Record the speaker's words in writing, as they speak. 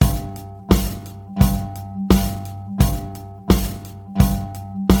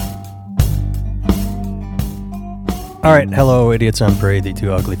All right, hello, Idiots on Parade, the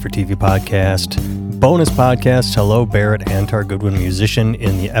Too Ugly for TV podcast. Bonus podcast, hello, Barrett Antar Goodwin, musician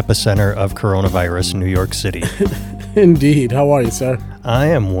in the epicenter of coronavirus, New York City. Indeed. How are you, sir? I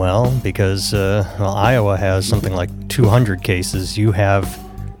am well because, Iowa has something like 200 cases. You have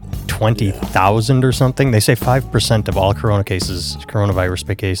 20,000 or something. They say 5% of all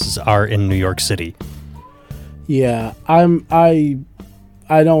coronavirus cases are in New York City. Yeah,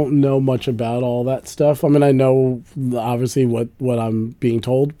 I don't know much about all that stuff. I mean, I know obviously what I'm being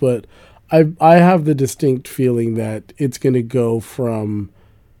told, but I have the distinct feeling that it's going to go from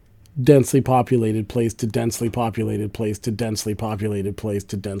densely populated place to densely populated place to densely populated place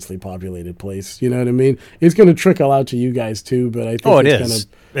to densely populated place. You know what I mean? It's going to trickle out to you guys too, but I think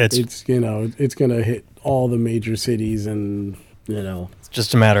it's going to hit all the major cities and, It's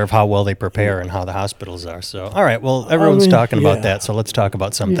just a matter of how well they prepare and how the hospitals are. So, all right, well, everyone's talking about that, so let's talk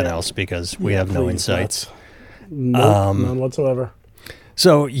about something else because we have no insights. None whatsoever.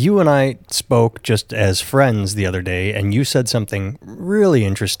 So you and I spoke just as friends the other day, and you said something really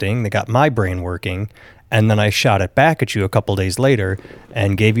interesting that got my brain working, and then I shot it back at you a couple days later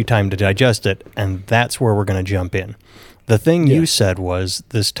and gave you time to digest it, and that's where we're going to jump in. The thing you said was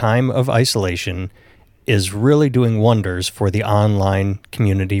this time of isolation is really doing wonders for the online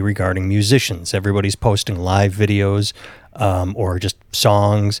community regarding musicians. Everybody's posting live videos or just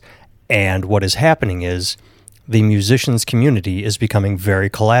songs, and what is happening is the musicians community is becoming very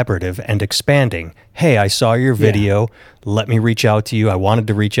collaborative and expanding. Hey, I saw your video. Let me reach out to you. I wanted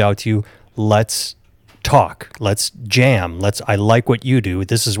to reach out to you. Let's talk. Let's jam. I like what you do.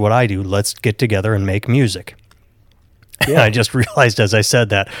 This is what I do. Let's get together and make music. Yeah. I just realized as I said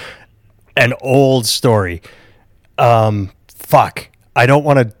that, an old story. Fuck. I don't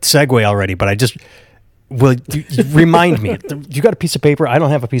want to segue already, but remind me. You got a piece of paper? I don't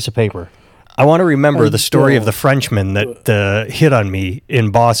have a piece of paper. I want to remember the story of the Frenchman that hit on me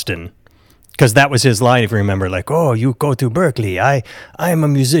in Boston, because that was his line, if you remember, like, oh, you go to Berkeley. I am a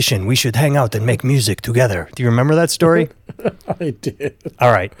musician. We should hang out and make music together. Do you remember that story? I did.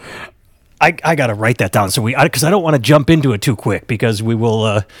 All right. I got to write that down because I don't want to jump into it too quick because we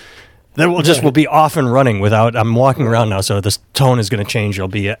will... we'll be off and running without... I'm walking around now, so this tone is going to change. There'll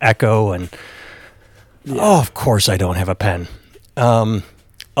be an echo and... Oh, of course I don't have a pen.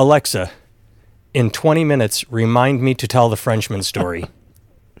 Alexa, in 20 minutes, remind me to tell the Frenchman story.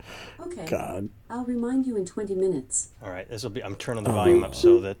 Okay. God. I'll remind you in 20 minutes. All right, I'm turning the volume up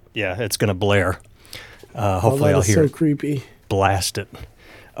so that, it's going to blare. Hopefully I'll hear so creepy. Blast it.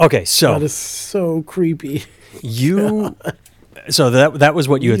 Okay, so... That is so creepy. So that was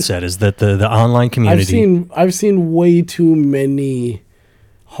what you had said, is that the online community... I've seen way too many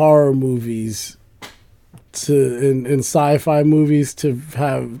horror movies and sci-fi movies to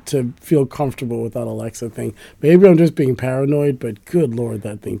feel comfortable with that Alexa thing. Maybe I'm just being paranoid, but good Lord,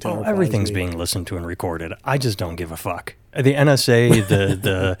 that thing terrifies everything's me. being listened to and recorded. I just don't give a fuck. The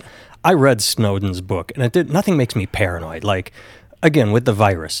NSA, I read Snowden's book, and nothing makes me paranoid. Like, again, with the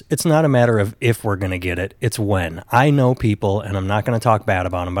virus, it's not a matter of if we're going to get it, it's when. I know people, and I'm not going to talk bad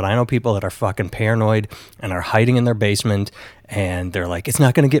about them, but I know people that are fucking paranoid and are hiding in their basement, and they're like, it's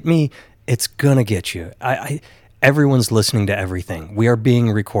not going to get me. It's going to get you. Everyone's listening to everything. We are being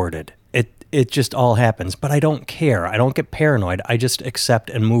recorded. It just all happens, but I don't care. I don't get paranoid. I just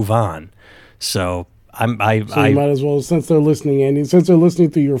accept and move on. So... you might as well, since they're listening, Andy, since they're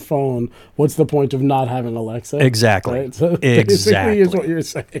listening through your phone, what's the point of not having Alexa? Exactly. Right? So exactly is what you're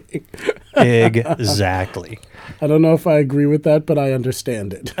saying. Exactly. I don't know if I agree with that, but I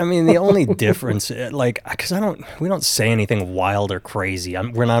understand it. I mean, the only difference, because we don't say anything wild or crazy.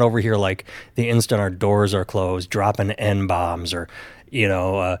 We're not over here like the instant our doors are closed, dropping N-bombs or...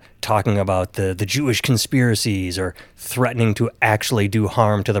 talking about the Jewish conspiracies or threatening to actually do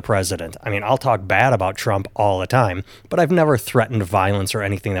harm to the president. I mean, I'll talk bad about Trump all the time, but I've never threatened violence or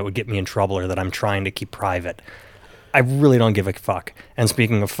anything that would get me in trouble or that I'm trying to keep private. I really don't give a fuck. And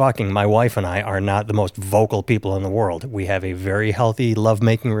speaking of fucking, my wife and I are not the most vocal people in the world. We have a very healthy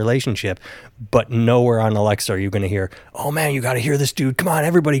lovemaking relationship, but nowhere on Alexa are you going to hear, oh man, you got to hear this dude. Come on,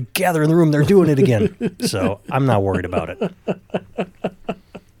 everybody gather in the room. They're doing it again. So I'm not worried about it.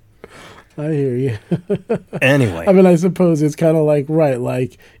 I hear you. Anyway. I mean, I suppose it's kind of like,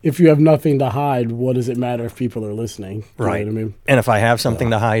 if you have nothing to hide, what does it matter if people are listening? You right. know what I mean? And if I have something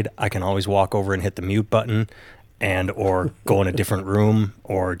to hide, I can always walk over and hit the mute button or go in a different room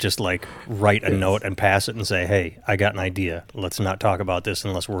or just write a note and pass it and say, hey, I got an idea. Let's not talk about this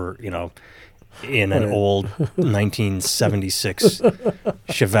unless we're, in an old 1976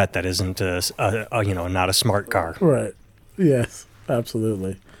 Chevette that isn't not a smart car. Right. Yes,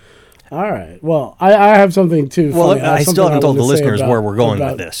 absolutely. All right. Well, I have something too. Well, funny. I have still something haven't told the wanted to say listeners about- where we're going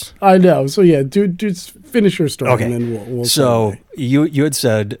about- with this. I know. So yeah, just finish your story, Okay. and then we'll So segue. you had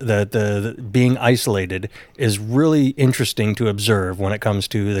said that the being isolated is really interesting to observe when it comes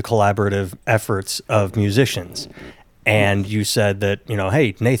to the collaborative efforts of musicians. And you said that,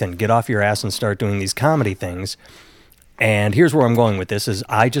 hey, Nathan, get off your ass and start doing these comedy things. And here's where I'm going with this is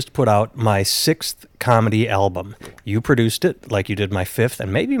I just put out my 6th comedy album. You produced it like you did my 5th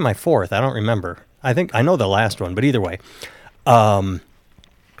and maybe my 4th. I don't remember. I know the last one, but either way. And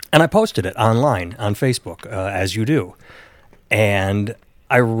I posted it online on Facebook, as you do. And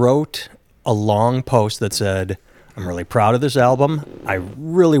I wrote a long post that said, I'm really proud of this album. I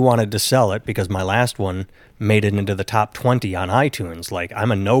really wanted to sell it because my last one made it into the top 20 on iTunes. Like, I'm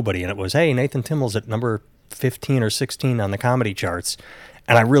a nobody. And it was, hey, Nathan Timmel's at number 15 or 16 on the comedy charts.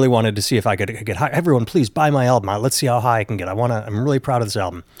 And I really wanted to see if I could get high. Everyone, please buy my album. Let's see how high I can get. I'm really proud of this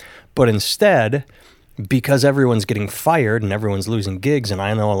album. But instead, because everyone's getting fired and everyone's losing gigs, and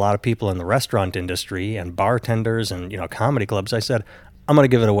I know a lot of people in the restaurant industry and bartenders and, comedy clubs, I said, I'm going to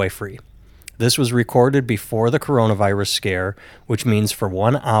give it away free. This was recorded before the coronavirus scare, which means for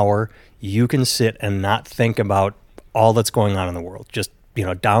 1 hour, you can sit and not think about all that's going on in the world. Just,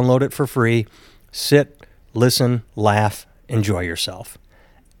 download it for free, sit, listen, laugh, enjoy yourself.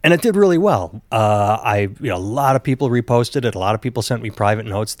 And it did really well. A lot of people reposted it. A lot of people sent me private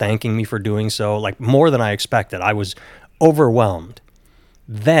notes thanking me for doing so, like more than I expected. I was overwhelmed.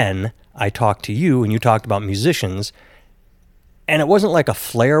 Then I talked to you and you talked about musicians, and it wasn't like a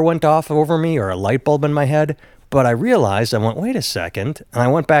flare went off over me or a light bulb in my head, but I realized, I went, wait a second, and I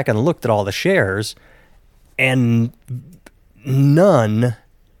went back and looked at all the shares, and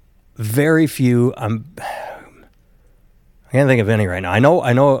very few, I can't think of any right now. I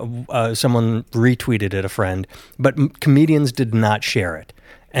know someone retweeted it, a friend, but comedians did not share it.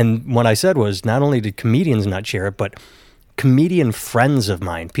 And what I said was, not only did comedians not share it, but comedian friends of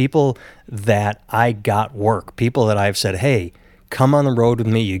mine, people that I got work, people that I've said, hey, come on the road with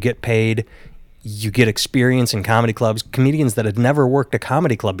me, you get paid, you get experience in comedy clubs, comedians that had never worked a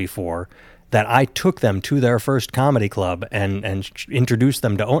comedy club before, that I took them to their first comedy club and introduced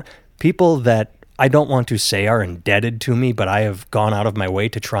them to people that I don't want to say are indebted to me, but I have gone out of my way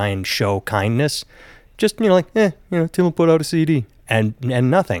to try and show kindness. Just, Tim will put out a CD and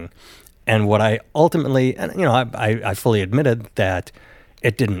nothing. And what I ultimately, and I fully admitted that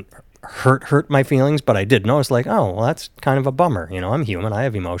it didn't hurt my feelings, but I did notice like, oh, well, that's kind of a bummer. I'm human. I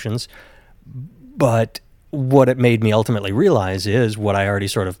have emotions. But what it made me ultimately realize is what I already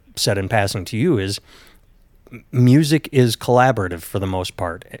sort of said in passing to you is music is collaborative for the most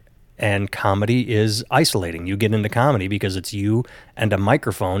part. And comedy is isolating. You get into comedy because it's you and a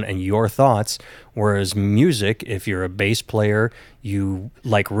microphone and your thoughts, whereas music, if you're a bass player, you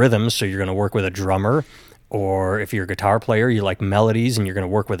like rhythms, so you're going to work with a drummer. Or if you're a guitar player, you like melodies and you're going to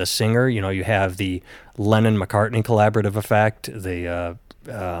work with a singer. You have the Lennon-McCartney collaborative effect, the,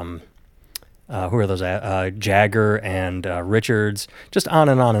 who are those, Jagger and Richards, just on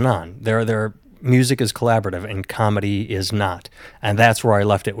and on and on. Music is collaborative and comedy is not. And that's where I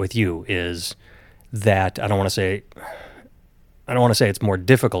left it with you, is that I don't want to say it's more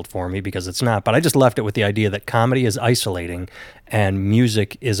difficult for me because it's not, but I just left it with the idea that comedy is isolating and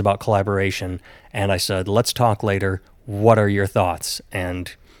music is about collaboration. And I said, let's talk later. What are your thoughts?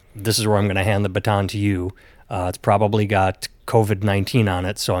 And this is where I'm going to hand the baton to you. It's probably got COVID-19 on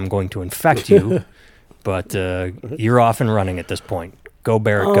it, so I'm going to infect you, but you're off and running at this point. Go,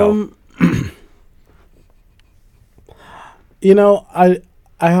 Barrett, go.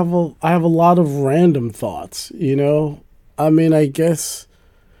 I have a lot of random thoughts, I guess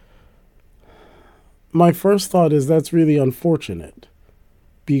my first thought is that's really unfortunate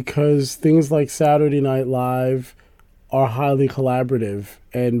because things like Saturday Night Live are highly collaborative.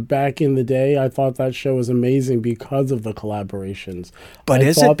 And back in the day, I thought that show was amazing because of the collaborations. But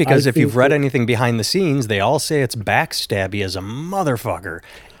is it? Because if you've read anything behind the scenes, they all say it's backstabby as a motherfucker.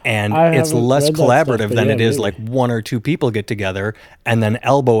 And it's less collaborative than it is like one or two people get together and then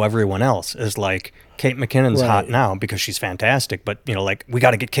elbow everyone else. It's like Kate McKinnon's hot now because she's fantastic, but we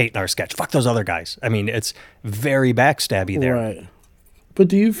got to get Kate in our sketch. Fuck those other guys. I mean, it's very backstabby there. Right. But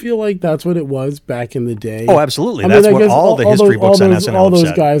do you feel like that's what it was back in the day? Oh, absolutely. That's what all the history books on SNL those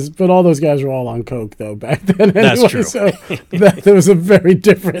said. guys, but all those guys were all on coke though back then. Anyway, that's true. So there was a very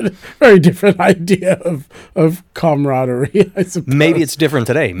different idea of camaraderie. I suppose. Maybe it's different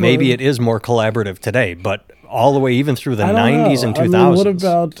today. Maybe it is more collaborative today. But all the way even through the 90s and 2000s. What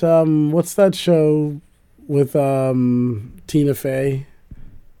about what's that show with Tina Fey?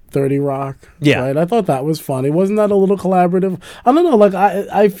 30 Rock. Yeah. Right? I thought that was funny. Wasn't that a little collaborative? I don't know. Like,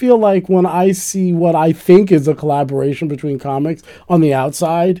 I feel like when I see what I think is a collaboration between comics on the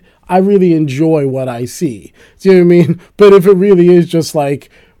outside, I really enjoy what I see. Do you know what I mean? But if it really is just like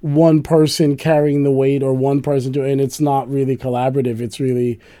one person carrying the weight or one person doing, and it's not really collaborative, it's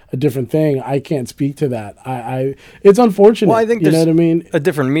really a different thing, I can't speak to that. It's unfortunate. Well, I think you know there's what I mean? a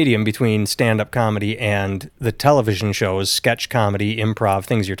different medium between stand-up comedy and the television shows, sketch comedy, improv,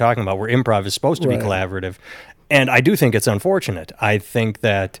 things you're talking about, where improv is supposed to be Right. collaborative. And I do think it's unfortunate. I think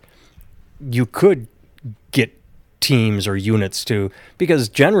that you could get teams or units to, because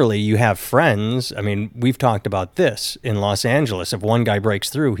generally you have friends. I mean, we've talked about this in Los Angeles. If one guy breaks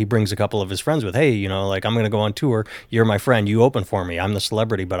through, he brings a couple of his friends with, hey, you know, like, I'm going to go on tour. You're my friend. You open for me. I'm the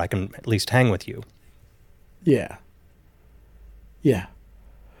celebrity, but I can at least hang with you. Yeah. Yeah.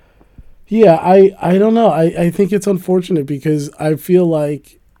 Yeah, I don't know. I think it's unfortunate because I feel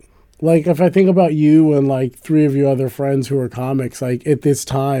like if I think about you and like three of your other friends who are comics, like at this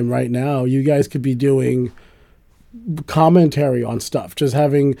time right now, you guys could be doing commentary on stuff, just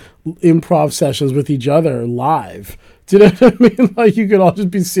having improv sessions with each other live. Do you know what I mean? Like, you could all just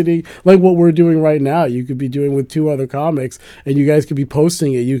be sitting, like what we're doing right now, you could be doing with two other comics, and you guys could be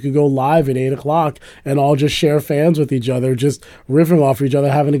posting it. You could go live at 8 o'clock and all just share fans with each other, just riffing off each other,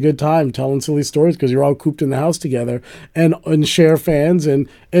 having a good time, telling silly stories because you're all cooped in the house together, and share fans, and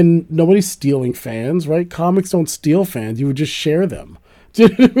nobody's stealing fans, right? Comics don't steal fans. You would just share them. Do you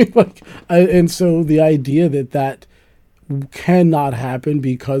know what I mean? Like, and so the idea that cannot happen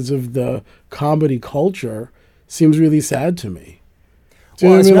because of the comedy culture seems really sad to me. Do you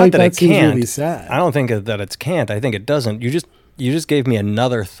know Well, what it's I mean? not Like, that it seems can't. really sad. I don't think that it can't. I think it doesn't. You just gave me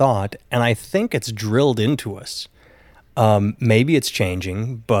another thought, and I think it's drilled into us. Maybe it's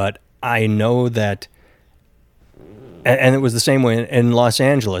changing, but I know that, and it was the same way in Los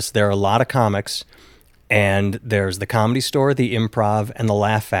Angeles. There are a lot of comics, and there's the Comedy Store, the Improv, and the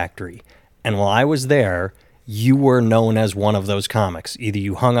Laugh Factory. And while I was there, you were known as one of those comics. Either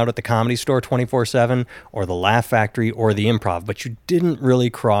you hung out at the Comedy Store 24/7 or the Laugh Factory or the Improv, but you didn't really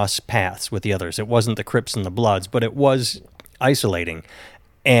cross paths with the others. It wasn't the Crips and the Bloods, but it was isolating.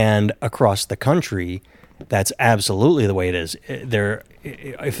 And across the country, that's absolutely the way it is.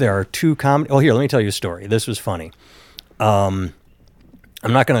 If there are two comedy... Oh, here, let me tell you a story. This was funny. I'm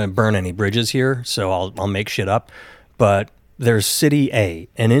not going to burn any bridges here, so I'll make shit up. But there's City A,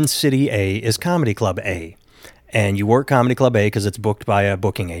 and in City A is Comedy Club A. And you work Comedy Club A because it's booked by a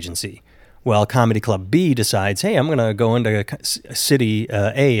booking agency. Well, Comedy Club B decides, hey, I'm going to go into City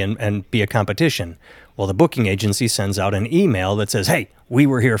A and be a competition. Well, the booking agency sends out an email that says, hey, we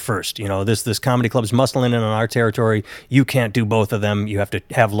were here first. You know, this comedy club's muscling in on our territory. You can't do both of them. You have to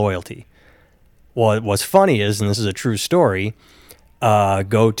have loyalty. Well, what's funny is, and this is a true story,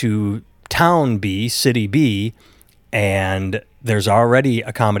 go to Town B, City B, and there's already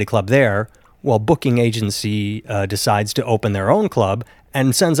a comedy club there. Well, booking agency decides to open their own club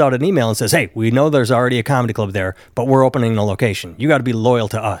and sends out an email and says, hey, we know there's already a comedy club there, but we're opening a location. You got to be loyal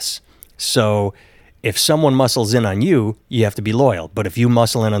to us. So if someone muscles in on you, you have to be loyal. But if you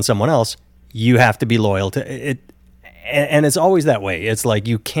muscle in on someone else, you have to be loyal to it. And it's always that way. It's like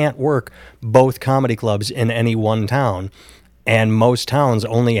you can't work both comedy clubs in any one town. And most towns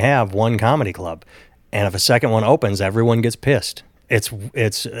only have one comedy club. And if a second one opens, everyone gets pissed.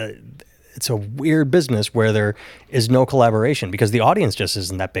 It's a weird business where there is no collaboration because the audience just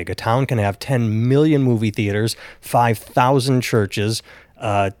isn't that big. A town can have 10 million movie theaters, 5,000 churches,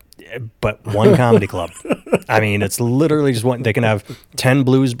 but one comedy club. I mean, it's literally just one. They can have 10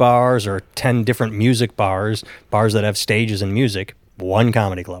 blues bars or 10 different music bars that have stages and music, one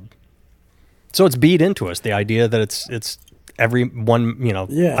comedy club. So it's beat into us, the idea that it's every one,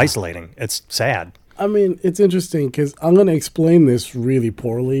 isolating. It's sad. I mean, it's interesting because I'm going to explain this really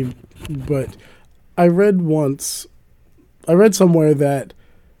poorly, but I read somewhere that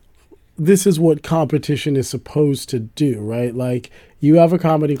this is what competition is supposed to do, right? Like, you have a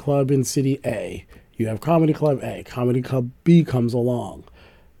comedy club in City A. You have Comedy Club A. Comedy Club B comes along.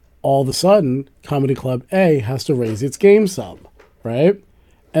 All of a sudden, Comedy Club A has to raise its game some, right?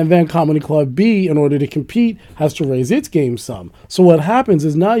 And then Comedy Club B, in order to compete, has to raise its game some. So what happens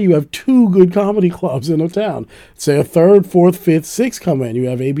is now you have two good comedy clubs in a town. Say a third, fourth, fifth, sixth come in. You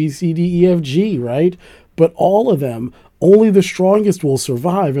have A, B, C, D, E, F, G, right? But all of them only the strongest will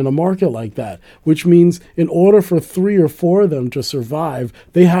survive in a market like that, which means in order for 3 or 4 of them to survive,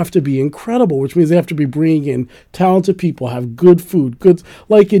 they have to be incredible, which means they have to be bringing in talented people, have good food, good,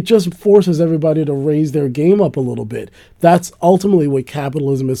 like it just forces everybody to raise their game up a little bit. That's ultimately what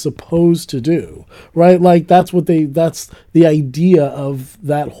capitalism is supposed to do, right? Like that's the idea of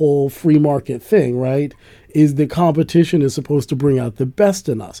that whole free market thing, right? Is the competition is supposed to bring out the best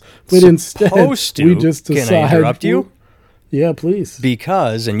in us. But instead, we just decide... Can I interrupt you? Yeah, please.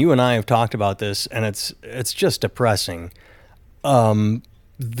 Because, and you and I have talked about this, and it's just depressing.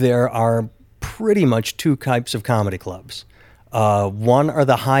 There are pretty much 2 types of comedy clubs. One are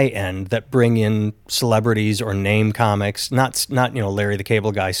the high end that bring in celebrities or name comics, not Larry the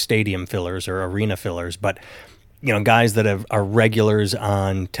Cable Guy stadium fillers or arena fillers, but guys that are regulars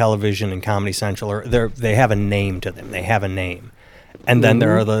on television and Comedy Central, or they have a name to them. They have a name. And then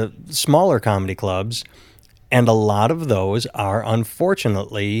there are the smaller comedy clubs, and a lot of those are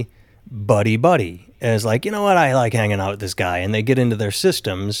unfortunately buddy. It's like, you know what, I like hanging out with this guy, and they get into their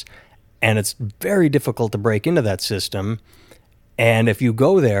systems, and it's very difficult to break into that system. And if you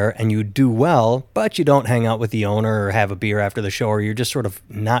go there and you do well, but you don't hang out with the owner or have a beer after the show, or you're just sort of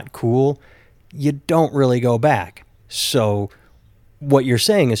not cool, you don't really go back. So what you're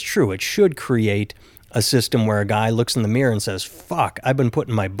saying is true. It should create a system where a guy looks in the mirror and says, fuck, I've been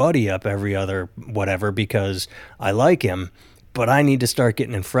putting my buddy up every other whatever because I like him, but I need to start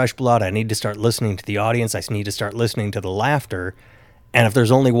getting in fresh blood. I need to start listening to the audience. I need to start listening to the laughter. And if there's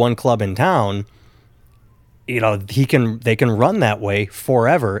only one club in town, they can run that way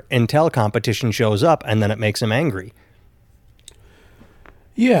forever until competition shows up, and then it makes him angry.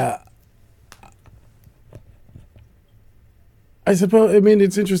 Yeah. I suppose,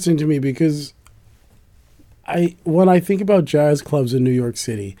 it's interesting to me because when I think about jazz clubs in New York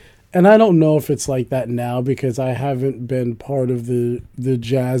City, and I don't know if it's like that now because I haven't been part of the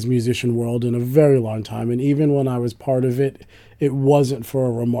jazz musician world in a very long time. And even when I was part of it, it wasn't for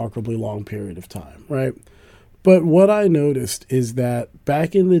a remarkably long period of time, right? But what I noticed is that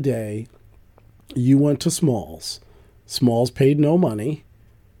back in the day, you went to Smalls. Smalls paid no money.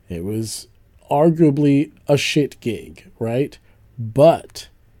 It was arguably a shit gig, right? But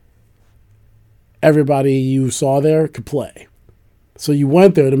everybody you saw there could play. So you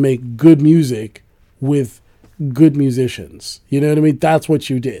went there to make good music with good musicians. You know what I mean? That's what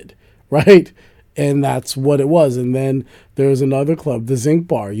you did, right? And that's what it was. And then there's another club, the Zinc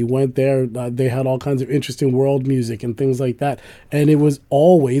Bar. You went there. They had all kinds of interesting world music and things like that. And it was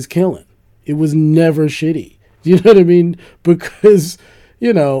always killing. It was never shitty. You know what I mean? Because,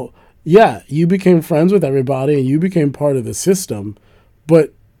 yeah, you became friends with everybody and you became part of the system.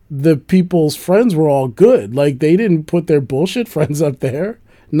 But the people's friends were all good. Like, they didn't put their bullshit friends up there.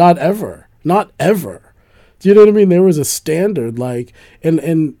 Not ever. Not ever. Do you know what I mean? There was a standard, like,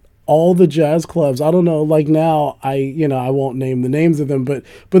 and all the jazz clubs, I don't know, like now I won't name the names of them, but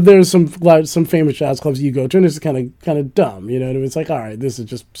there's some famous jazz clubs you go to, and it's kind of dumb, you know what I mean? It's like, all right, this is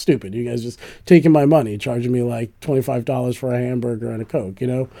just stupid. You guys just taking my money, charging me like $25 for a hamburger and a Coke,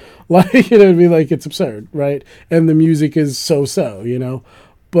 like, you know what I mean? Like, it's absurd, right? And the music is so,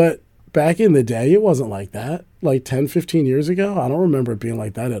 but back in the day, it wasn't like that. Like 10, 15 years ago, I don't remember it being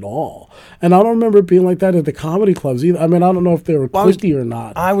like that at all. And I don't remember it being like that at the comedy clubs either. I mean, I don't know if they were cliquey or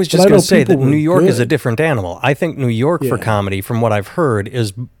not. I was just going to say that New York is a different animal. I think New York for comedy, from what I've heard,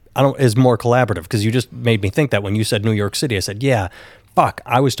 is more collaborative, because you just made me think that when you said New York City. I said, yeah, fuck,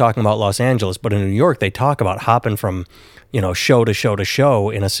 I was talking about Los Angeles, but in New York, they talk about hopping from, show to show to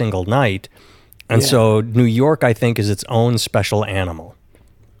show in a single night. And so New York, I think, is its own special animal.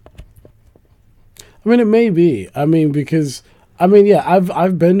 I mean, it may be. I mean, because I've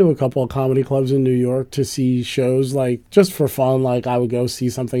been to a couple of comedy clubs in New York to see shows, like, just for fun. Like, I would go see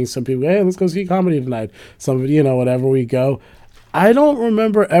something. Some people, hey, let's go see comedy tonight. Somebody, whatever, we go. I don't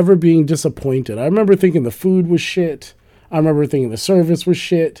remember ever being disappointed. I remember thinking the food was shit. I remember thinking the service was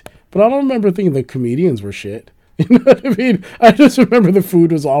shit. But I don't remember thinking the comedians were shit. You know what I mean? I just remember the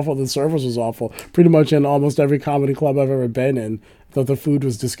food was awful. The service was awful. Pretty much in almost every comedy club I've ever been in, thought the food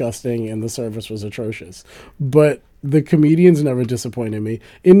was disgusting and the service was atrocious. But the comedians never disappointed me.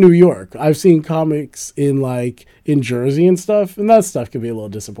 In New York, I've seen comics in Jersey and stuff, and that stuff can be a little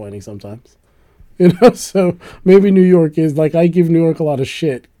disappointing sometimes. So maybe New York is, like, I give New York a lot of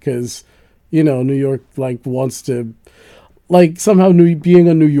shit because, New York, like, wants to, like, somehow being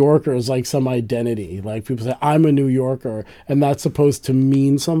a New Yorker is like some identity. Like, people say, I'm a New Yorker, and that's supposed to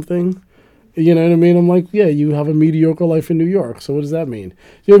mean something. You know what I mean? I'm like, yeah, you have a mediocre life in New York. So what does that mean?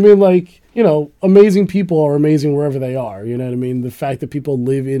 You know what I mean? Like, amazing people are amazing wherever they are. You know what I mean? The fact that people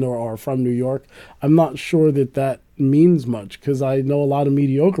live in or are from New York, I'm not sure that means much because I know a lot of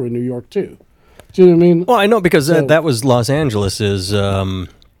mediocre in New York too. Do you know what I mean? Well, I know because So- that was Los Angeles's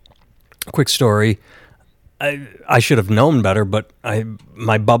quick story. I should have known better, but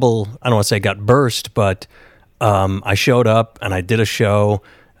my bubble, I don't want to say got burst, but I showed up and I did a show,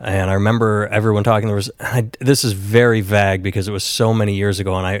 and I remember everyone talking. This is very vague because it was so many years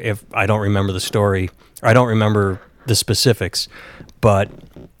ago, and if I don't remember the story, or I don't remember the specifics, but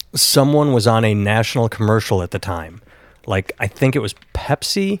someone was on a national commercial at the time. Like, I think it was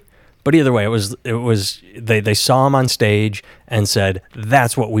Pepsi. But either way, it was they saw him on stage and said,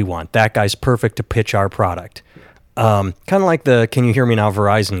 "That's what we want. That guy's perfect to pitch our product." Kind of like the "Can you hear me now?"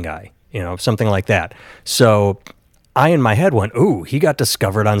 Verizon guy, something like that. So I, in my head, went, "Ooh, he got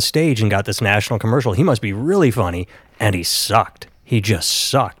discovered on stage and got this national commercial. He must be really funny." And he sucked. He just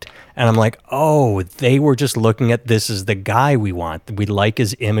sucked. And I'm like, oh, they were just looking at this as the guy we want. We like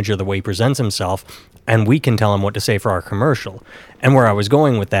his image or the way he presents himself, and we can tell him what to say for our commercial. And where I was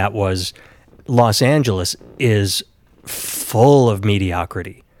going with that was Los Angeles is full of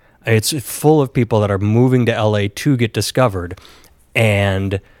mediocrity. It's full of people that are moving to LA to get discovered,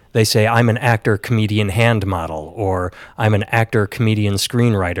 and they say, I'm an actor, comedian, hand model, or I'm an actor, comedian,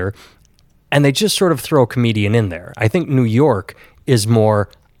 screenwriter, and they just sort of throw comedian in there. I think New York is more,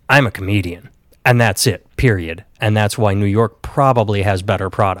 I'm a comedian, and that's it, period. And that's why New York probably has better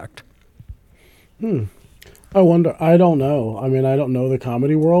product. I wonder. I don't know. I mean, I don't know the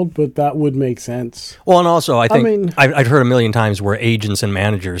comedy world, but that would make sense. Well, and also, I think mean- I've heard a million times where agents and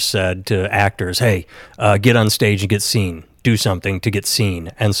managers said to actors, hey, get on stage and get seen. Do something to get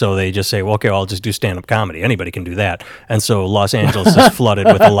seen. And so they just say, well, okay, I'll just do stand-up comedy. Anybody can do that. And so Los Angeles is flooded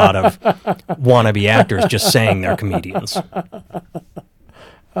with a lot of wannabe actors just saying they're comedians.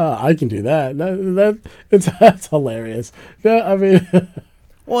 I can do that. That's hilarious. Yeah, I mean,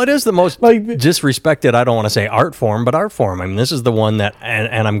 Well, it is the most Like- disrespected, I don't want to say art form, but art form. I mean, this is the one that,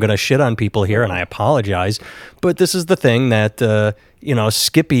 and I'm going to shit on people here, and I apologize, but this is the thing that,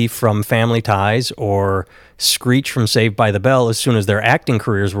 Skippy from Family Ties or Screech from Saved by the Bell, as soon as their acting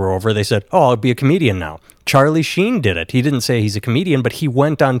careers were over, they said, oh, I'll be a comedian now. Charlie Sheen did it. He didn't say he's a comedian, but he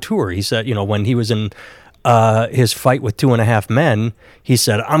went on tour. He said, when he was in his fight with 2.5 Men, he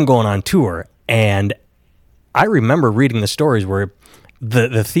said, I'm going on tour. And I remember reading the stories where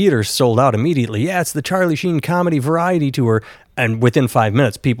the theater sold out immediately. Yeah, it's the Charlie Sheen Comedy Variety Tour. And within 5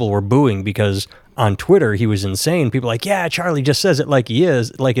 minutes, people were booing because on Twitter, he was insane. People like, yeah, Charlie just says it like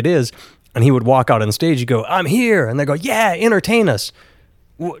it is. And he would walk out on stage and go, I'm here. And they go, yeah, entertain us.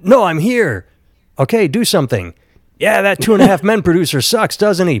 No, I'm here. Okay, do something. Yeah, that 2.5 Men producer sucks,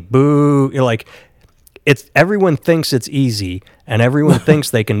 doesn't he? Boo. You're like, everyone thinks it's easy and everyone thinks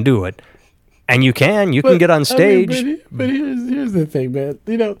they can do it. And you can get on stage. I mean, but here's the thing, man.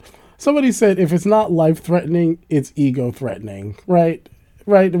 Somebody said if it's not life threatening, it's ego threatening, right?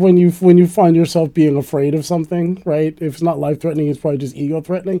 Right. When you find yourself being afraid of something, right? If it's not life threatening, it's probably just ego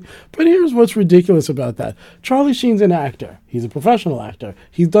threatening. But here's what's ridiculous about that. Charlie Sheen's an actor. He's a professional actor.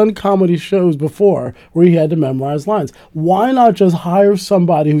 He's done comedy shows before where he had to memorize lines. Why not just hire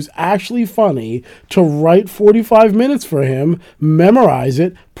somebody who's actually funny to write 45 minutes for him, memorize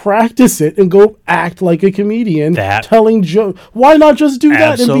it, practice it, and go act like a comedian telling jokes? Why not just do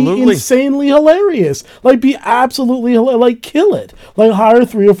that and be insanely hilarious? Like, be absolutely hilarious. Like, kill it. Like, hire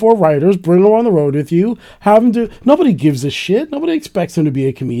 3 or 4 writers, bring them on the road with you, have them do. Nobody gives a shit. Nobody expects him to be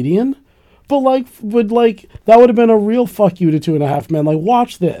a comedian. But that would have been a real fuck you to 2.5 Men. Like,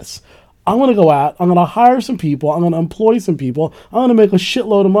 watch this. I'm going to go out. I'm going to hire some people. I'm going to employ some people. I'm going to make a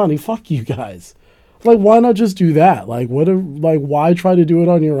shitload of money. Fuck you guys. Like, why not just do that? Why try to do it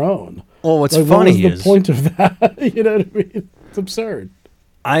on your own? Well, what's funny is the point of that? You know what I mean? It's absurd.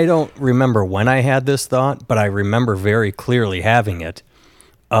 I don't remember when I had this thought, but I remember very clearly having it.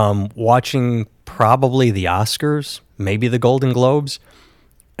 Watching probably the Oscars, maybe the Golden Globes,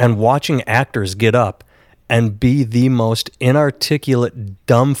 and watching actors get up and be the most inarticulate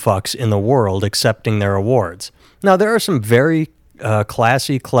dumb fucks in the world accepting their awards. Now, there are some very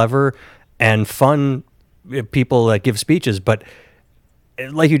classy, clever, and fun people that give speeches, but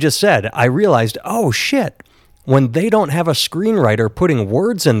like you just said, I realized, oh shit, when they don't have a screenwriter putting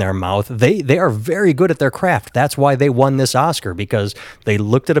words in their mouth, they are very good at their craft. That's why they won this Oscar, because they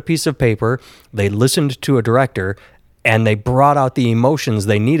looked at a piece of paper, they listened to a director, and they brought out the emotions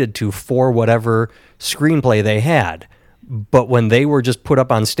they needed to for whatever screenplay they had. But when they were just put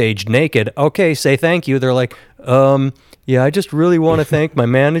up on stage naked, okay, say thank you. They're like, yeah, I just really want to thank my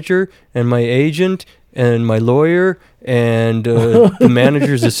manager and my agent and my lawyer and the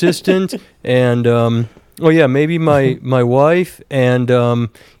manager's assistant and, maybe my wife. And,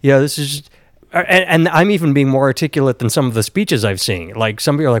 this is just, And I'm even being more articulate than some of the speeches I've seen. Like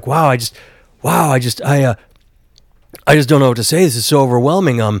some people are like, "Wow, I just don't know what to say. This is so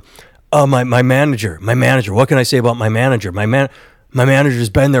overwhelming." My manager. What can I say about my manager? My manager's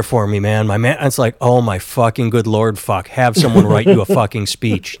been there for me, man. It's like, oh my fucking good Lord, fuck. Have someone write you a fucking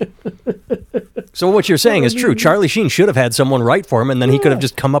speech. So what you're saying is true. Charlie Sheen should have had someone write for him, and then he could have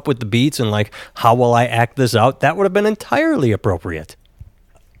just come up with the beats and like, how will I act this out? That would have been entirely appropriate.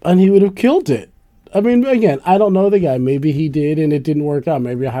 And he would have killed it. I mean, again, I don't know the guy. Maybe he did and it didn't work out.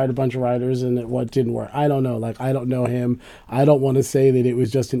 Maybe I hired a bunch of writers and what didn't work. I don't know. Like, I don't know him. I don't want to say that it was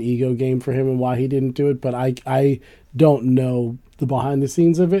just an ego game for him and why he didn't do it, but I don't know the behind the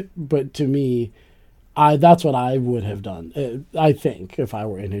scenes of it. But to me, that's what I would have done, I think, if I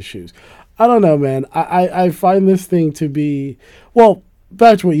were in his shoes. I don't know, man. I find this thing to be, well,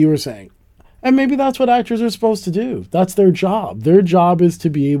 back to what you were saying. And maybe that's what actors are supposed to do. That's their job. Their job is to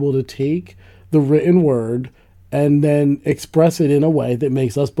be able to take the written word and then express it in a way that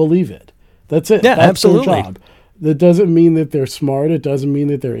makes us believe it. That's it. Yeah, that's absolutely. Their job. That doesn't mean that they're smart. It doesn't mean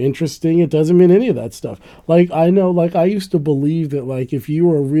that they're interesting. It doesn't mean any of that stuff. Like, I know, like, I used to believe that, like, if you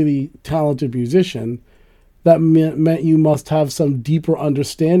were a really talented musician, that meant you must have some deeper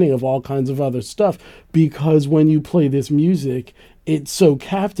understanding of all kinds of other stuff, because when you play this music, it's so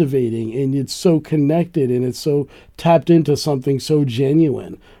captivating and it's so connected and it's so tapped into something so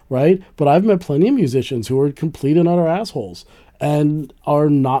genuine, right? But I've met plenty of musicians who are complete and utter assholes and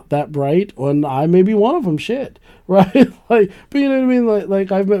are not that bright, and I may be one of them, shit, right? Like, but you know what I mean?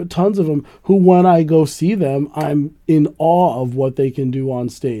 Like I've met tons of them who, when I go see them, I'm in awe of what they can do on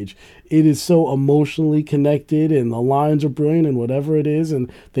stage. It is so emotionally connected, and the lines are brilliant, and whatever it is,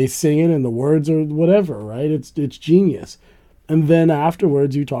 and they sing it, and the words are whatever, right? It's genius. And then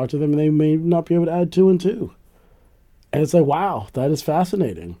afterwards, you talk to them, and they may not be able to add 2 and 2. And it's like, wow, that is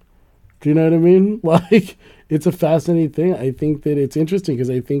fascinating. Do you know what I mean? Like, it's a fascinating thing. I think that it's interesting because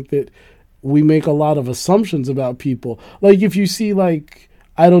I think that we make a lot of assumptions about people. Like, if you see, like,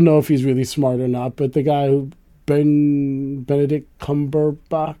 I don't know if he's really smart or not, but the guy who, Benedict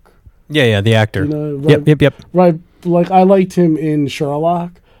Cumberbatch. Yeah, the actor. You know, right, Yep. Right. Like, I liked him in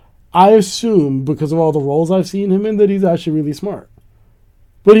Sherlock. I assume, because of all the roles I've seen him in, that he's actually really smart.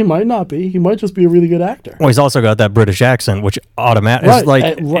 But he might not be. He might just be a really good actor. Well, he's also got that British accent, which automatically right. is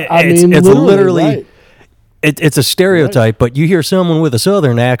like, it's literally right. it's a stereotype, but you hear someone with a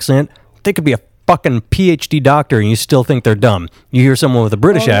Southern accent, they could be a fucking PhD doctor and you still think they're dumb. You hear someone with a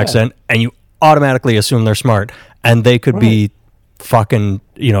British accent and you automatically assume they're smart, and they could be fucking,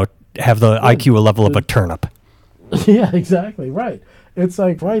 have the IQ level of a turnip. Yeah, exactly. Right. It's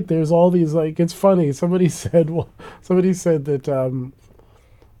like, right, there's all these, like, it's funny. Somebody said that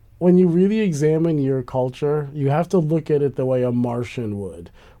when you really examine your culture, you have to look at it the way a Martian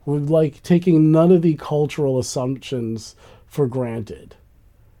would, with, like, taking none of the cultural assumptions for granted.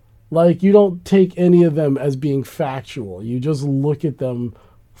 Like, you don't take any of them as being factual. You just look at them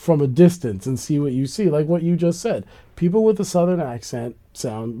from a distance and see what you see. Like what you just said. People with a Southern accent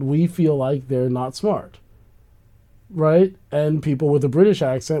we feel like they're not smart. Right? And people with a British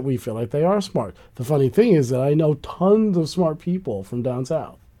accent, we feel like they are smart. The funny thing is that I know tons of smart people from down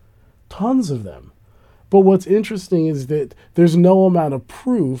south. Tons of them. But what's interesting is that there's no amount of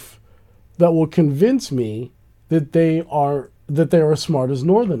proof that will convince me that they are as smart as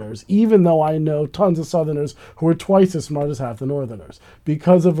Northerners, even though I know tons of Southerners who are twice as smart as half the Northerners,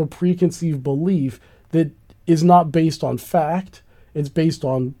 because of a preconceived belief that is not based on fact. It's based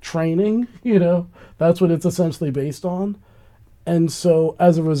on training, That's what it's essentially based on. And so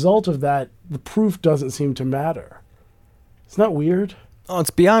as a result of that, the proof doesn't seem to matter. Isn't that weird? Oh, it's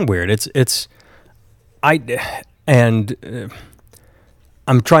beyond weird. I'm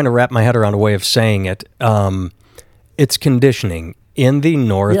trying to wrap my head around a way of saying it. It's conditioning. In the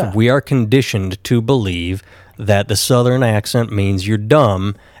North, we are conditioned to believe that the Southern accent means you're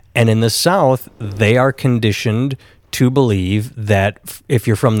dumb. And in the South, they are conditioned to believe that if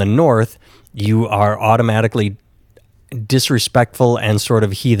you're from the North, you are automatically disrespectful and sort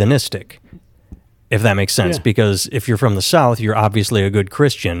of heathenistic, if that makes sense. Yeah. Because if you're from the South, you're obviously a good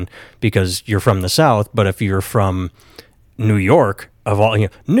Christian because you're from the South. But if you're from New York,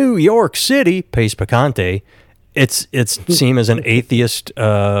 New York City, Pace Picante, it's seen as an atheist,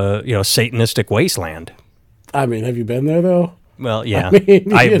 Satanistic wasteland. I mean, have you been there though? Well, yeah.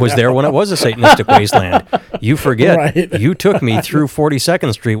 I was there when it was a Satanistic wasteland. You forget. Right. You took me through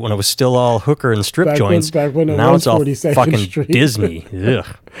 42nd Street when it was still all hooker and strip joints. Back when now it's all fucking Street. Disney. Ugh.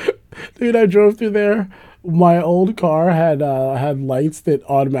 Dude, I drove through there. My old car had lights that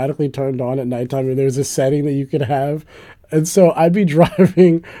automatically turned on at nighttime. And there's a setting that you could have. And so I'd be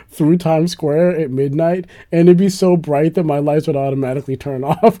driving through Times Square at midnight, and it'd be so bright that my lights would automatically turn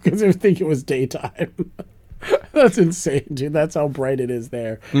off because they would think it was daytime. That's insane, dude. That's how bright it is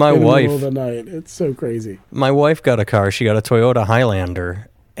there. My in wife, the middle of the night. It's so crazy. my wife got a car. She got a Toyota Highlander,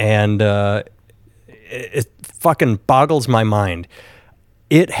 and it fucking boggles my mind.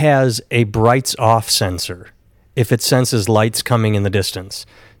 It has a brights off sensor if it senses lights coming in the distance.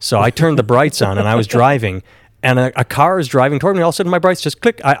 So I turned the brights on, and I was driving, and a car is driving toward me. All of a sudden, my brights just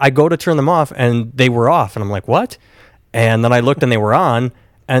click. I go to turn them off, and they were off, and I'm like, what? And then I looked, and they were on.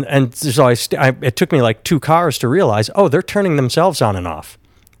 And so it took me like 2 cars to realize, oh, they're turning themselves on and off.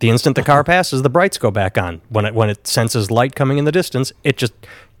 The instant the car passes, the brights go back on. When it senses light coming in the distance, it just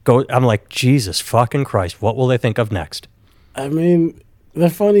goes. I'm like, Jesus fucking Christ, what will they think of next? I mean, the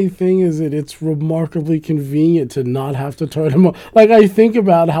funny thing is that it's remarkably convenient to not have to turn them on. Like, I think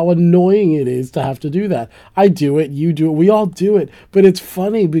about how annoying it is to have to do that. I do it, you do it, we all do it. But it's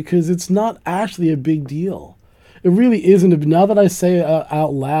funny because it's not actually a big deal. It really isn't. Now that I say it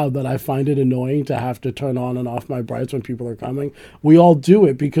out loud that I find it annoying to have to turn on and off my brights when people are coming, we all do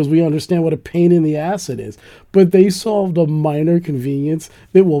it because we understand what a pain in the ass it is. But they solved a minor convenience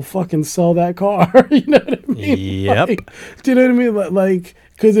that will fucking sell that car. You know what I mean? Yep. Like, do you know what I mean? Like,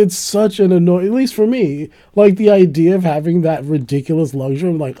 because it's such an annoying, at least for me, like the idea of having that ridiculous luxury,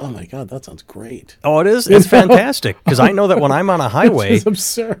 I'm like, oh my God, that sounds great. Oh, it is? It's fantastic. Because I know that when I'm on a highway, It's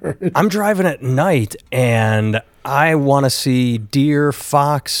absurd. I'm driving at night and I want to see deer,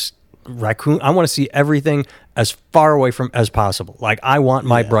 fox, raccoon. I want to see everything as far away from as possible. Like, I want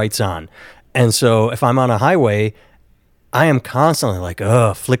my brights on. And so if I'm on a highway, I am constantly like,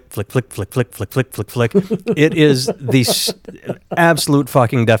 flick, flick, flick, flick, flick, flick, flick, flick, flick. It is the absolute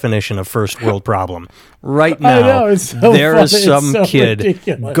fucking definition of first world problem. Right now, I know, it's so there is funny. some It's so kid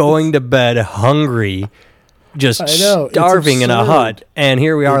ridiculous. going to bed hungry, just I know, it's starving in a absurd. hut. And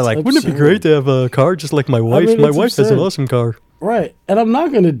here we are It's like, wouldn't it be absurd. great to have a car just like my wife? mean, My it's wife has an absurd. awesome car. Right. And I'm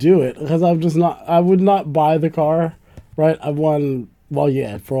not going to do it because I would not buy the car. Right. I've won, well,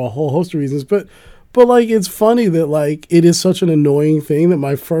 yeah, for a whole host of reasons. But like, it's funny that like, it is such an annoying thing that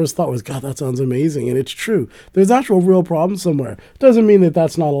my first thought was, God, that sounds amazing. And it's true. There's actual real problem somewhere. Doesn't mean that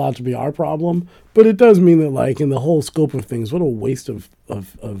that's not allowed to be our problem, but it does mean that like in the whole scope of things, what a waste of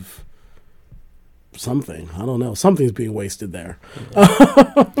something. I don't know. Something's being wasted there. All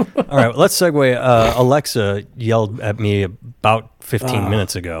right, well, let's segue. Alexa yelled at me about 15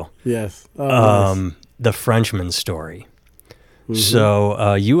 minutes ago. Yes. Oh, nice. The Frenchman story.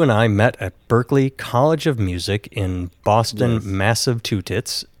 So you and I met at Berklee College of Music in Boston, Yes. massive two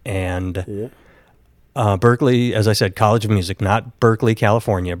tits, and Yeah. Berklee, as I said, College of Music, not Berkeley,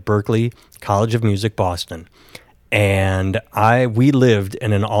 California, Berklee College of Music, Boston. And we lived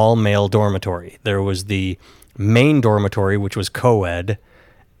in an all-male dormitory. There was the main dormitory, which was co-ed,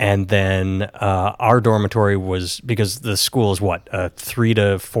 and then our dormitory was, because the school is what, a 3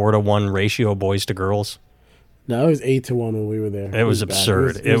 to 4 to 1 ratio boys to girls? No, it was 8-1 when we were there. It was bad.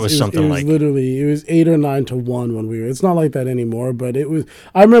 absurd. It was something like- literally, it was 8 or 9-1 when we were. It's not like that anymore, but it was.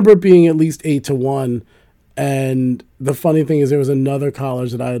 I remember it being at least 8-1. And the funny thing is, there was another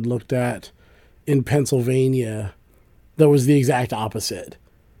college that I had looked at in Pennsylvania that was the exact opposite.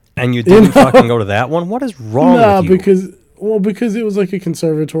 And you didn't fucking go to that one? What is wrong with you? because it was like a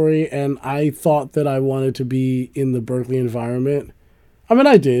conservatory, and I thought that I wanted to be in the Berklee environment. I mean,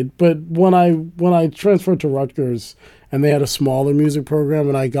 I did, but when I transferred to Rutgers and they had a smaller music program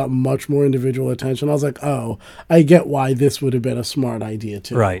and I got much more individual attention, I was like, oh, I get why this would have been a smart idea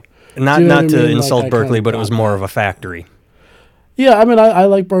too. Right. Not Do you know not what I to mean? Like, insult I kinda Berkeley, but it was got more that. of a factory. Yeah, I mean, I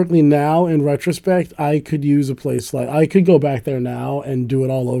like Berklee now. In retrospect, I could use a place like, I could go back there now and do it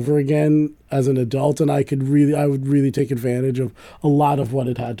all over again as an adult, and I would really take advantage of a lot of what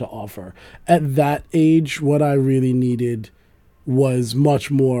it had to offer. At that age, what I really needed was much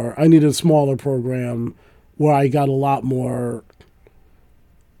more. I needed a smaller program where I got a lot more.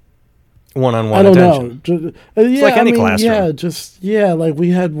 One-on-one I don't attention. know. Yeah, like any I mean, classroom. like we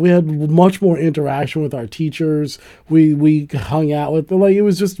had much more interaction with our teachers. We hung out with them. Like, it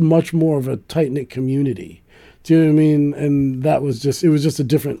was just much more of a tight knit community. Do you know what I mean? And it was just a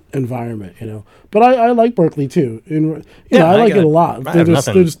different environment, you know. But I like Berklee too. And I like it a lot. I have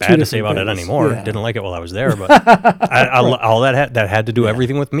nothing they're just two bad to say different about it things. anymore. Yeah. Didn't like it while I was there, but all that had to do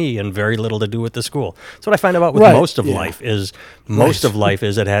everything with me and very little to do with the school. That's what I find out with Right, most of yeah. life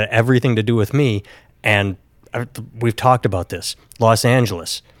is it had everything to do with me. And we've talked about this. Los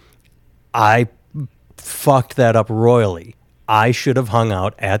Angeles, I fucked that up royally. I should have hung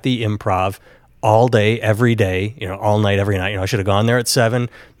out at the Improv all day, every day, all night, every night. I should have gone there at 7,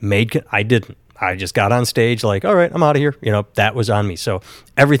 I didn't. I just got on stage like, all right, I'm out of here. That was on me. So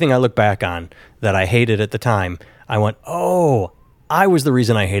everything I look back on that I hated at the time, I went, oh, I was the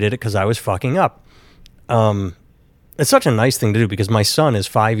reason I hated it because I was fucking up. It's such a nice thing to do because my son is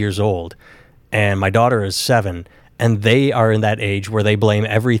 5 years old and my daughter is 7, and they are in that age where they blame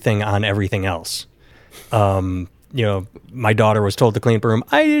everything on everything else. My daughter was told to clean up her room.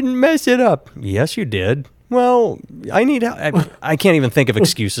 I didn't mess it up. Yes, you did. Well, I can't even think of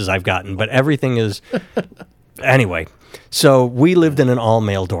excuses I've gotten, but everything is... Anyway, so we lived in an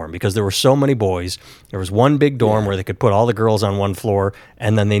all-male dorm because there were so many boys. There was one big dorm where they could put all the girls on one floor,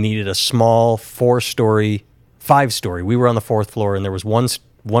 and then they needed a small 4-story, 5-story. We were on the 4th floor, and there was one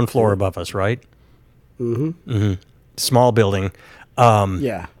floor above us, right? Mm-hmm. Small building.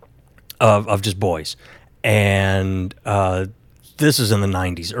 Of just boys. And this is in the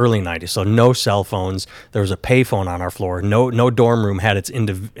 90s, early 90s, so no cell phones. There was a payphone on our floor. No dorm room had no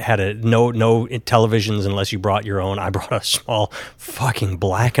televisions unless you brought your own. I brought a small fucking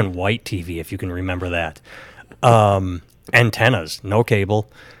black and white TV, if you can remember that. Antennas, no cable,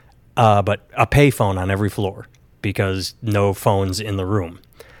 but a payphone on every floor because no phones in the room.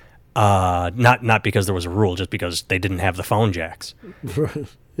 Not because there was a rule, just because they didn't have the phone jacks.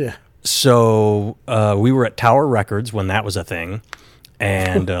 Yeah. So we were at Tower Records when that was a thing,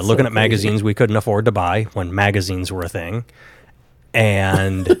 and looking at magazines we couldn't afford to buy when magazines were a thing.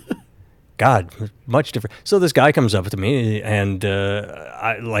 And God, much different. So this guy comes up to me, and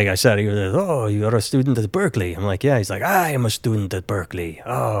like I said, he was, "Oh, you're a student at Berkeley." I'm like, "Yeah." He's like, "I am a student at Berkeley.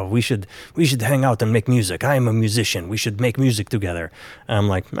 Oh, we should hang out and make music. I am a musician. We should make music together." And I'm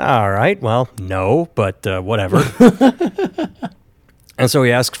like, "All right, well, no, but whatever." And so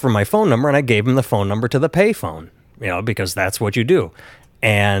he asked for my phone number, and I gave him the phone number to the payphone, because that's what you do.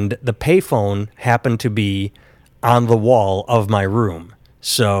 And the payphone happened to be on the wall of my room.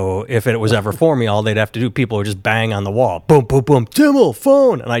 So if it was ever for me, all they'd have to do, people would just bang on the wall. Boom, boom, boom, Timmel,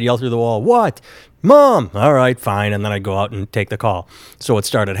 phone. And I'd yell through the wall, "What? Mom." "All right, fine." And then I'd go out and take the call. So what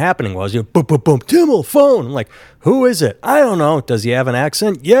started happening was, boom, boom, boom, Timmel, phone. I'm like, "Who is it?" "I don't know." "Does he have an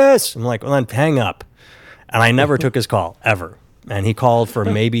accent?" "Yes." I'm like, "Well, then hang up." And I never took his call, ever. And he called for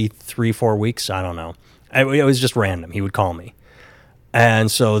maybe 3-4 weeks. I don't know. It was just random. He would call me.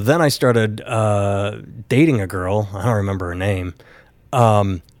 And so then I started dating a girl. I don't remember her name.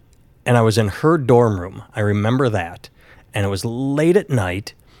 And I was in her dorm room. I remember that. And it was late at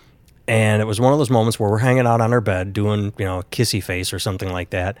night. And it was one of those moments where we're hanging out on her bed doing, kissy face or something like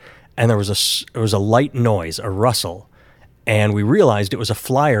that. And there was a light noise, a rustle. And we realized it was a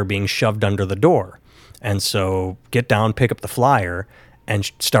flyer being shoved under the door. And so get down, pick up the flyer,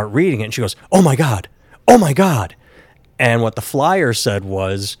 and start reading it. And she goes, "Oh, my God. Oh, my God." And what the flyer said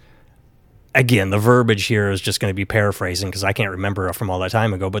was, again, the verbiage here is just going to be paraphrasing because I can't remember it from all that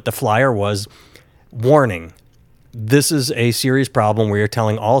time ago, but the flyer was, "Warning, this is a serious problem. We are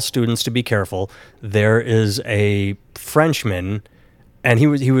telling all students to be careful. There is a Frenchman," and he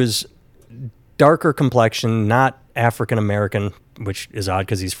was darker complexion, not African-American, which is odd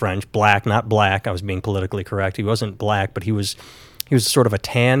because he's French. Black, not black. I was being politically correct. He wasn't black, but he was sort of a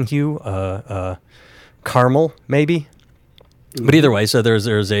tan hue, caramel maybe. Mm-hmm. But either way, so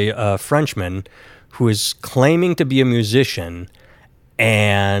there's a Frenchman who is claiming to be a musician,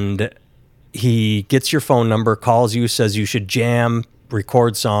 and he gets your phone number, calls you, says you should jam,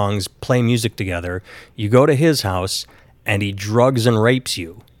 record songs, play music together. You go to his house, and he drugs and rapes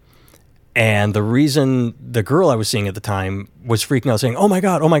you. And the reason the girl I was seeing at the time was freaking out saying, oh my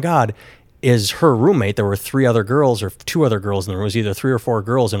God, is her roommate. There were 3 other girls or 2 other girls in the room. It was either 3 or 4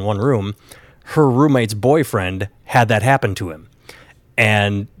 girls in one room. Her roommate's boyfriend had that happen to him.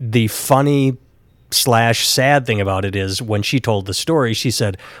 And the funny / sad thing about it is when she told the story, she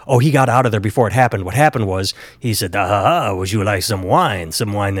said, "Oh, he got out of there before it happened. What happened was he said, would you like some wine?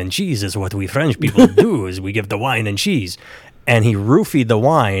 Some wine and cheese is what we French people do, is we give the wine and cheese." And he roofied the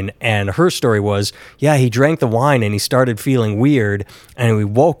wine, and her story was, yeah, he drank the wine and he started feeling weird, and we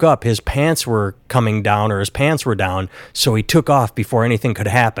woke up, his pants were coming down, or his pants were down, so he took off before anything could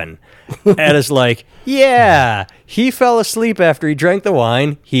happen. And it's like, yeah, he fell asleep after he drank the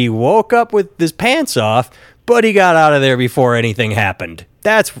wine, he woke up with his pants off, but he got out of there before anything happened.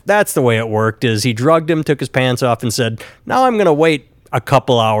 That's the way it worked, is he drugged him, took his pants off, and said, now I'm going to wait a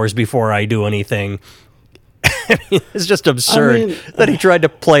couple hours before I do anything. It's just absurd that he tried to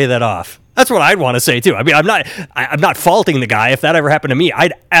play that off. That's what I'd want to say too. I mean, I'm not faulting the guy. If that ever happened to me,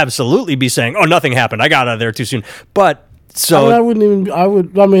 I'd absolutely be saying, "Oh, nothing happened. I got out of there too soon." But So I mean, I wouldn't even. I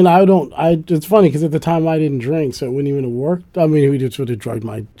would. I mean, I don't. I. It's funny because at the time I didn't drink, so it wouldn't even have worked. I mean, we just would have drugged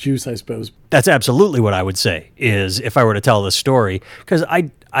my juice, I suppose. that's absolutely what I would say is if I were to tell this story, because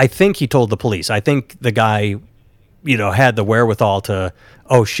I think he told the police. I think the guy, had the wherewithal to,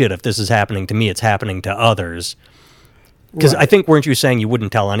 oh shit, if this is happening to me, it's happening to others. Because I think, weren't you saying you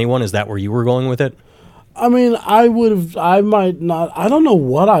wouldn't tell anyone? Is that where you were going with it? I mean, I would have. I might not. I don't know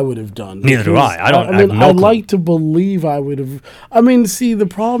what I would have done. Neither do because I. I mean, have no I'd clue. like to believe I would have. I mean, see, the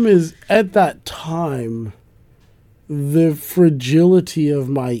problem is at that time, the fragility of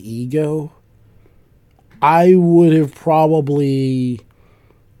my ego. I would have probably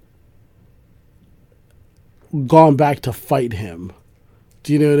gone back to fight him.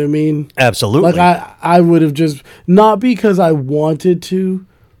 Do you know what I mean? Absolutely. Like I would have just not because I wanted to,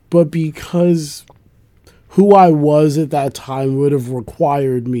 but because who I was at that time would have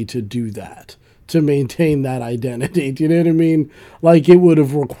required me to do that, to maintain that identity. Do you know what I mean? Like it would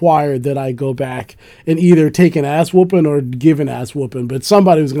have required that I go back and either take an ass whooping or give an ass whooping, but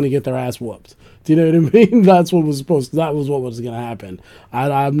somebody was going to get their ass whooped. Do you know what I mean? That was what was going to happen.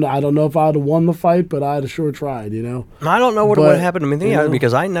 I don't know if I'd have won the fight, but I'd have sure tried, I don't know what would But, have happened to me you know.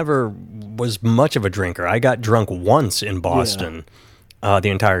 because I never was much of a drinker. I got drunk once in Boston the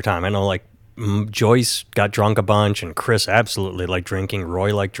entire time. I know, like, Joyce got drunk a bunch, and Chris absolutely liked drinking.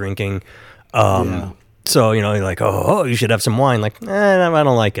 Roy liked drinking. Yeah. So, you're like, oh, you should have some wine. Like, I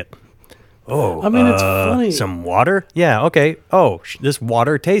don't like it. Oh, I mean, it's funny. Some water? Yeah, okay. Oh, this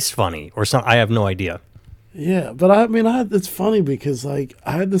water tastes funny. Or some. I have no idea. Yeah, but I mean, it's funny because like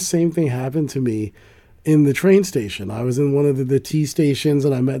I had the same thing happen to me in the train station. I was in one of the T stations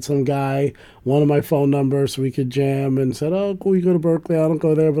and I met some guy, wanted my phone number so we could jam, and said, "Oh, cool, you go to Berkeley? I don't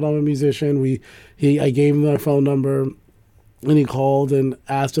go there, but I'm a musician." I gave him my phone number, and he called and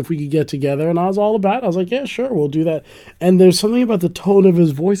asked if we could get together, and I was all about it. I was like, "Yeah, sure, we'll do that." And there's something about the tone of his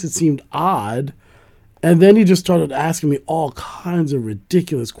voice that seemed odd. And then he just started asking me all kinds of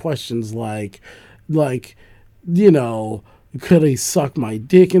ridiculous questions like, could he suck my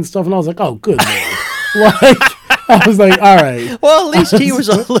dick and stuff? And I was like, oh, good Lord. I was like, all right. Well, at least he was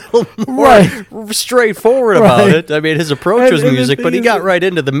a little more straightforward about Right. it. I mean, his approach was And the music, but thing he is got that- right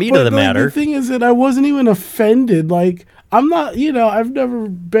into the meat But of the matter. The thing is that I wasn't even offended. Like, I'm not, I've never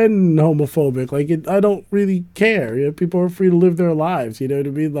been homophobic. Like, I don't really care. People are free to live their lives. You know what I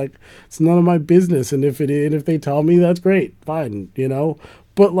mean? Like, it's none of my business. And if they tell me, that's great, fine.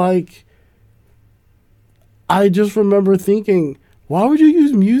 But like, I just remember thinking, why would you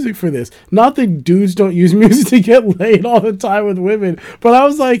use music for this? Not that dudes don't use music to get laid all the time with women, but I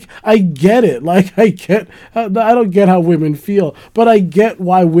was like, I get it. Like, I don't get how women feel, but I get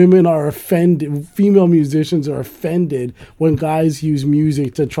why women are offended. Female musicians are offended when guys use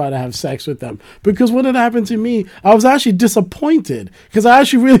music to try to have sex with them. Because when it happened to me, I was actually disappointed because I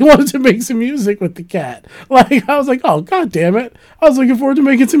actually really wanted to make some music with the cat. Like, I was like, oh, God damn it. I was looking forward to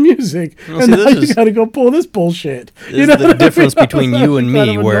making some music. Well, and see, now you got to go pull this bullshit. This is what the I mean? difference I was between you and actually me,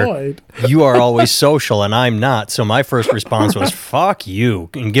 kind of where annoyed. you are always social and I'm not. So my first response was, fuck you,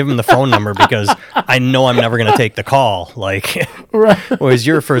 and give him the phone number because I know I'm never going to take the call. Like, Right. whereas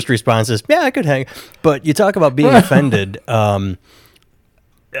your first response is, yeah, I could hang. But you talk about being offended. I've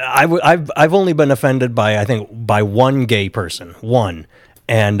only been offended by one gay person, one.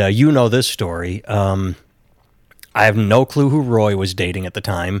 And you know this story. I have no clue who Roy was dating at the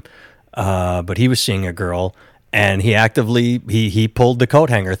time, but he was seeing a girl, and he actively he pulled the coat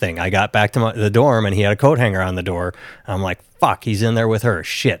hanger thing. I got back to the dorm, and he had a coat hanger on the door. I'm like, fuck, he's in there with her.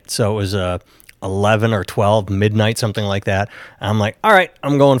 Shit. So it was 11 or 12, midnight, something like that. I'm like, all right,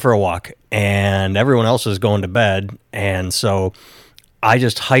 I'm going for a walk, and everyone else is going to bed, and so I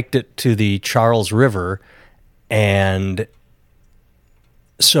just hiked it to the Charles River, and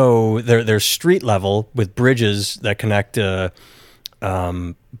so there's street level with bridges that connect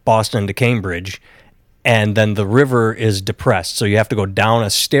Boston to Cambridge, and then the river is depressed, so you have to go down a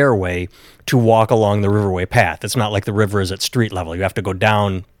stairway to walk along the riverway path. It's not like the river is at street level. You have to go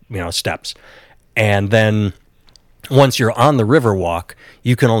down, steps. And then once you're on the river walk,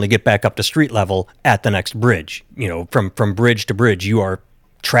 you can only get back up to street level at the next bridge. From bridge to bridge, you are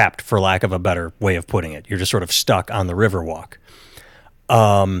trapped, for lack of a better way of putting it. You're just sort of stuck on the river walk.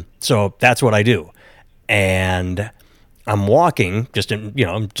 So that's what I do. And I'm walking,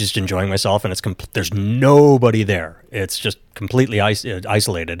 I'm just enjoying myself, and there's nobody there. It's just completely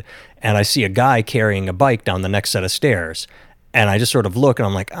isolated. And I see a guy carrying a bike down the next set of stairs. And I just sort of look, and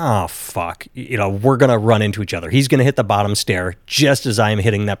I'm like, oh, fuck. We're going to run into each other. He's going to hit the bottom stair just as I am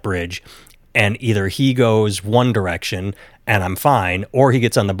hitting that bridge. And either he goes one direction, and I'm fine, or he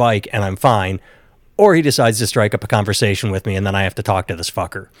gets on the bike, and I'm fine. or he decides to strike up a conversation with me, and then I have to talk to this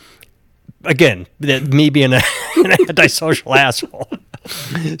fucker. Again, me being an antisocial asshole.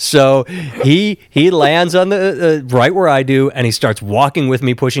 So he lands on the right where I do, and he starts walking with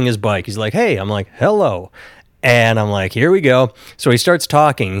me, pushing his bike. He's like, "Hey," I'm like, "Hello," and I'm like, "Here we go." So he starts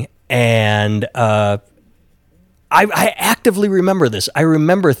talking, and I actively remember this. I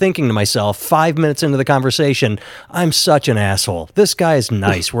remember thinking to myself 5 minutes into the conversation, I'm such an asshole. This guy is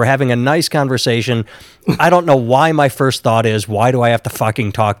nice. We're having a nice conversation. I don't know why my first thought is, why do I have to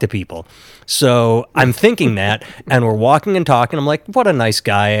fucking talk to people? So I'm thinking that, and we're walking and talking. I'm like, what a nice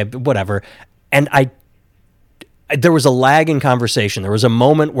guy, whatever. And there was a lag in conversation. There was a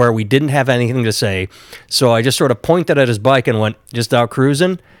moment where we didn't have anything to say. So I just sort of pointed at his bike and went, "Just out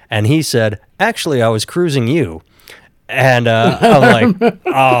cruising?" And he said, "Actually, I was cruising you." And I'm like,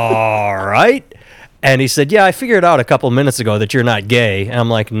 "All right." And he said, "Yeah, I figured out a couple minutes ago that you're not gay." And I'm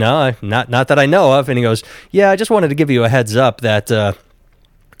like, "No, not that I know of." And he goes, "Yeah, I just wanted to give you a heads up that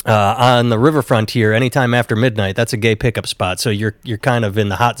on the riverfront here, anytime after midnight, that's a gay pickup spot. So you're kind of in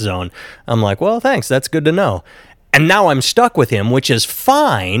the hot zone." I'm like, "Well, thanks. That's good to know." And now I'm stuck with him, which is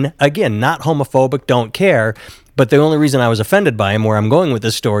fine. Again, not homophobic, don't care. But the only reason I was offended by him, where I'm going with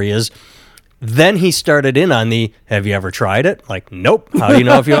this story, is then he started in on the, "Have you ever tried it?" Like, "Nope. How do you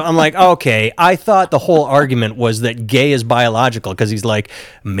know if you..." I'm like, okay. I thought the whole argument was that gay is biological, because he's like,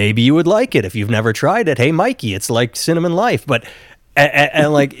 "Maybe you would like it if you've never tried it. Hey, Mikey, it's like cinnamon life." But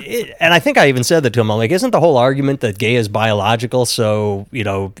and I think I even said that to him. I'm like, "Isn't the whole argument that gay is biological, so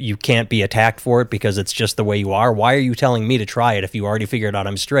you can't be attacked for it because it's just the way you are? Why are you telling me to try it if you already figured out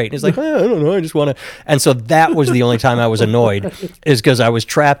I'm straight?" And he's like, "I don't know, I just want to." And so that was the only time I was annoyed, is because I was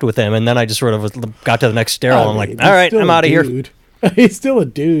trapped with him, and then I just sort of got to the next sterile. I'm like, "All right, I'm out of here." He's still a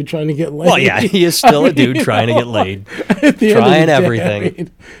dude trying to get laid. Well, yeah, he is still a dude trying to get laid, trying everything.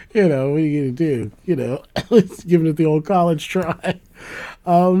 What are you gonna do? Let's give it the old college try.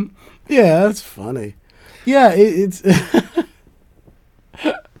 Yeah, that's funny. Yeah, it's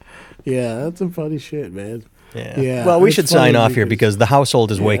yeah, that's some funny shit, man. Yeah. Well, we should sign off here because the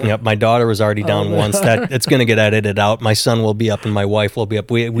household is waking up. My daughter was already down once. That it's going to get edited out. My son will be up and my wife will be up.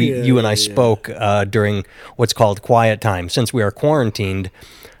 You and I spoke during what's called quiet time. Since we are quarantined,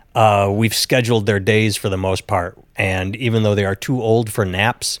 we've scheduled their days for the most part. And even though they are too old for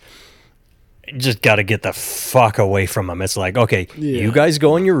naps, just got to get the fuck away from them. It's like, okay, you guys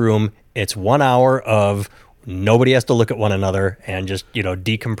go in your room. It's 1 hour of nobody has to look at one another and just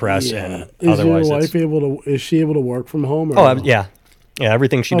decompress. And otherwise, is she able to work from home? Or yeah,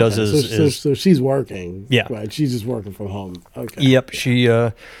 everything she does is so she's working. Yeah, right. She's just working from home. Okay. Yep. She,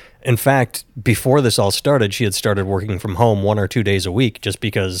 in fact, before this all started, she had started working from home 1 or 2 days a week just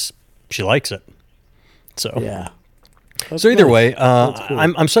because she likes it. So yeah. So either way, cool.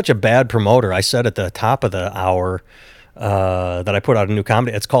 I'm such a bad promoter. I said at the top of the hour that I put out a new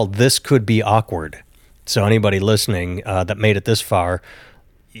comedy. It's called "This Could Be Awkward." So anybody listening that made it this far,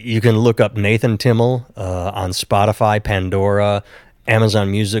 you can look up Nathan Timmel on Spotify, Pandora, Amazon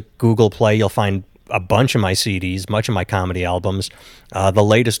Music, Google Play. You'll find a bunch of my CDs, much of my comedy albums. The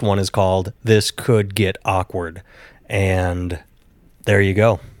latest one is called "This Could Get Awkward," and there you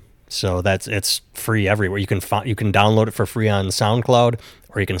go. So it's free everywhere. You can download it for free on SoundCloud,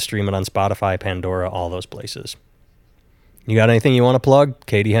 or you can stream it on Spotify, Pandora, all those places. You got anything you want to plug?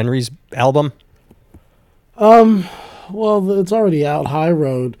 Katie Henry's album? Well, it's already out, High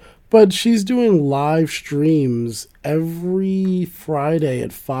Road, but she's doing live streams every Friday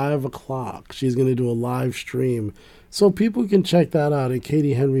at 5:00. She's going to do a live stream. So people can check that out at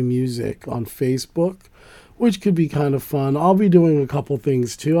Katie Henry Music on Facebook, which could be kind of fun. I'll be doing a couple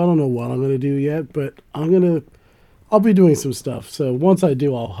things too. I don't know what I'm going to do yet, but I'll be doing some stuff. So once I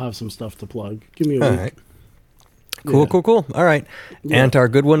do, I'll have some stuff to plug. Give me a week. Right. Cool. All right. Yeah.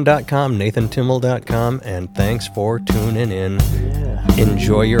 AntarGoodwin.com, NathanTimmel.com, and thanks for tuning in. Yeah.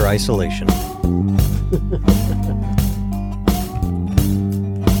 Enjoy your isolation.